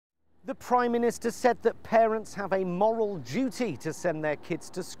The Prime Minister said that parents have a moral duty to send their kids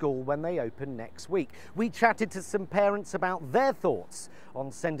to school when they open next week. We chatted to some parents about their thoughts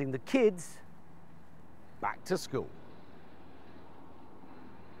on sending the kids back to school.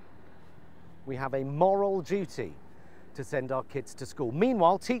 We have a moral duty to send our kids to school.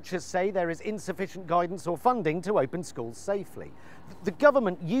 Meanwhile, teachers say there is insufficient guidance or funding to open schools safely. The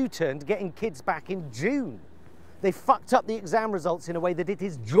government U-turned getting kids back in June. They fucked up the exam results in a way that it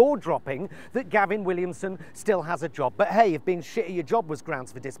is jaw-dropping that Gavin Williamson still has a job. But hey, if being shit at your job was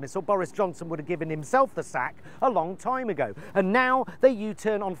grounds for dismissal, Boris Johnson would have given himself the sack a long time ago. And now they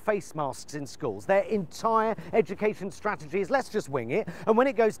U-turn on face masks in schools. Their entire education strategy is let's just wing it, and when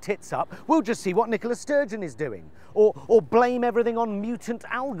it goes tits up, we'll just see what Nicola Sturgeon is doing. Or blame everything on mutant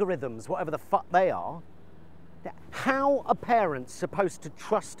algorithms, whatever the fuck they are. How are parents supposed to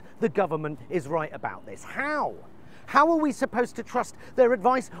trust the government is right about this? How? How are we supposed to trust their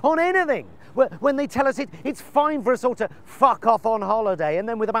advice on anything? When they tell us it's fine for us all to fuck off on holiday and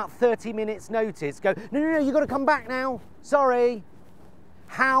then with about 30 minutes notice go, no, you've got to come back now, sorry.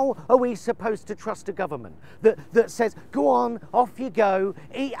 How are we supposed to trust a government that says, go on, off you go,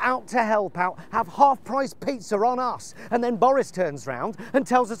 eat out to help out, have half-price pizza on us, and then Boris turns round and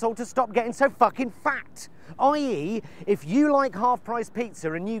tells us all to stop getting so fucking fat? I.e., if you like half-price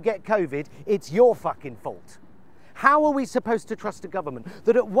pizza and you get COVID, it's your fucking fault. How are we supposed to trust a government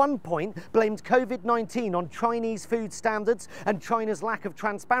that at one point blamed COVID-19 on Chinese food standards and China's lack of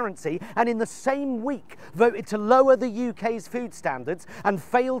transparency, and in the same week voted to lower the UK's food standards and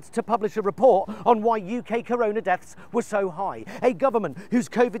failed to publish a report on why UK corona deaths were so high? A government whose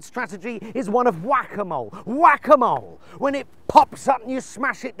COVID strategy is one of whack-a-mole. Whack-a-mole! When it pops up and you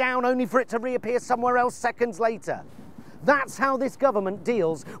smash it down only for it to reappear somewhere else seconds later. That's how this government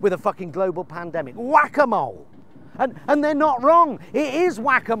deals with a fucking global pandemic. Whack-a-mole! And they're not wrong. It is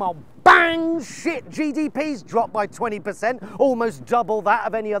whack-a-mole. Bang! Shit, GDP's dropped by 20%, almost double that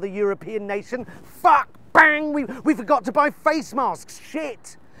of any other European nation. Fuck! Bang! We forgot to buy face masks.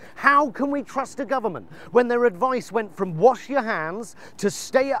 Shit! How can we trust a government when their advice went from wash your hands to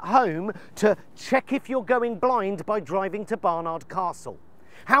stay at home to check if you're going blind by driving to Barnard Castle?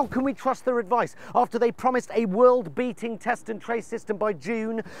 How can we trust their advice after they promised a world-beating test and trace system by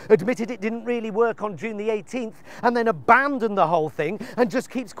June, admitted it didn't really work on June the 18th, and then abandoned the whole thing and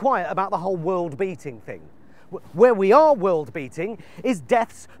just keeps quiet about the whole world-beating thing? Where we are world-beating is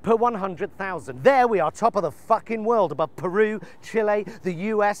deaths per 100,000. There we are, top of the fucking world, above Peru, Chile, the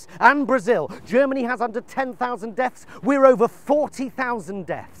US, and Brazil. Germany has under 10,000 deaths. We're over 40,000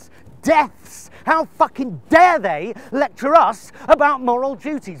 deaths. Deaths! How fucking dare they lecture us about moral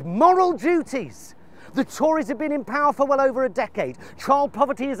duties? Moral duties! The Tories have been in power for well over a decade. Child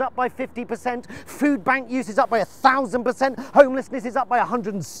poverty is up by 50%, food bank use is up by 1,000%, homelessness is up by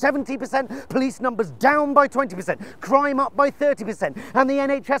 170%, police numbers down by 20%, crime up by 30%, and the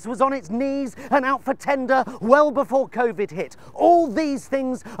NHS was on its knees and out for tender well before COVID hit. All these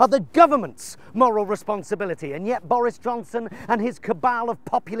things are the government's moral responsibility, and yet Boris Johnson and his cabal of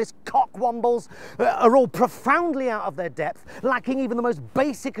populist cockwombles are all profoundly out of their depth, lacking even the most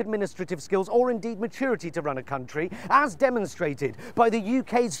basic administrative skills or indeed maturity to run a country, as demonstrated by the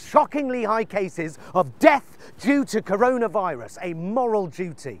UK's shockingly high cases of death due to coronavirus. A moral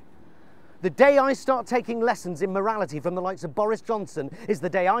duty. The day I start taking lessons in morality from the likes of Boris Johnson is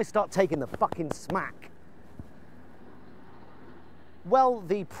the day I start taking the fucking smack. Well,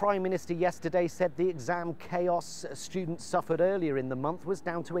 the Prime Minister yesterday said the exam chaos students suffered earlier in the month was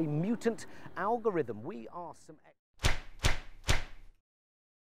down to a mutant algorithm. We are some